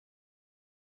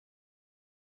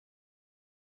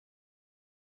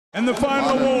And the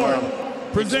final award,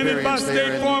 presented by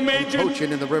State Farm agent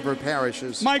coaching in the river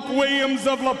parishes. Mike Williams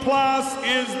of LaPlace,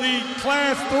 is the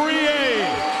Class 3A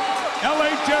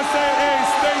LHSAA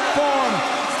State Farm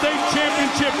State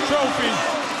Championship Trophy,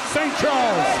 St.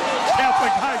 Charles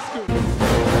Catholic High School.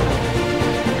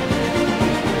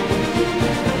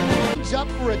 He's up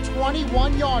for a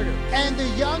 21-yarder, and the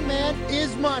young man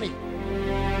is money.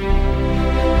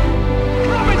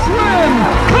 Comets win!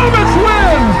 Comets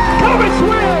win! Comets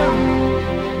win!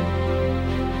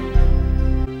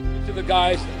 To the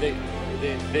guys, they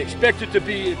expected to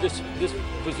be in this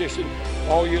position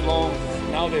all year long.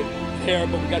 Now they're there,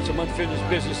 but we got some unfinished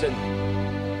business, and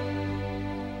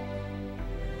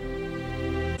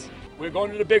we're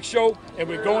going to the big show, and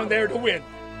we're going there to win.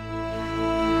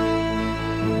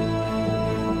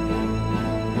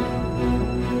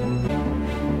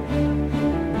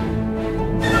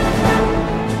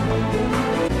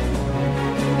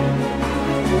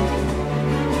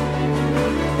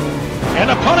 And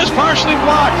the punt is partially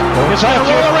blocked. It's going to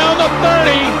roll around the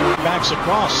 30. Backs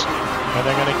across. And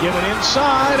they're going to give it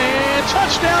inside. And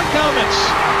touchdown Comets.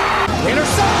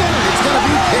 Intercepted. It's going to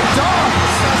be picked off.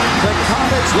 The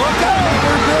Comets look out.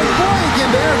 They're good break. And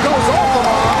there goes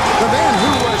Althamar. The man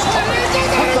who was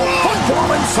with the football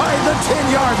inside the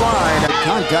 10-yard line.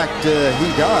 Contact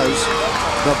he does.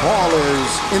 The ball is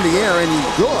in the air and he's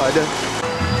good.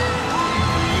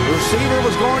 The receiver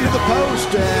was going to the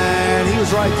post, and he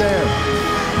was right there.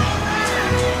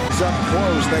 He's up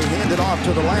close. They hand it off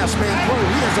to the last man through.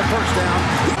 He has a first down.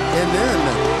 And then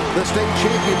the state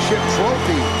championship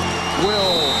trophy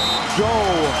will go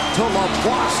to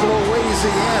LaPlace,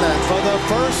 Louisiana for the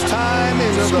first time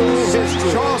in school history.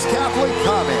 Charles Catholic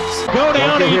Comets. Go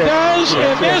down he does,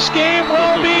 and this game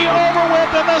will be over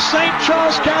with, and the St.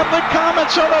 Charles Catholic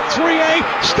Comets are the 3A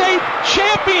state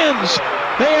champions.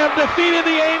 They have defeated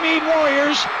the Amite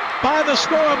Warriors by the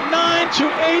score of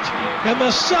 9-8, and the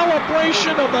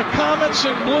celebration of the Comets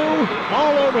in blue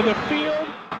all over the field.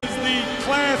 Is the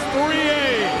Class 3A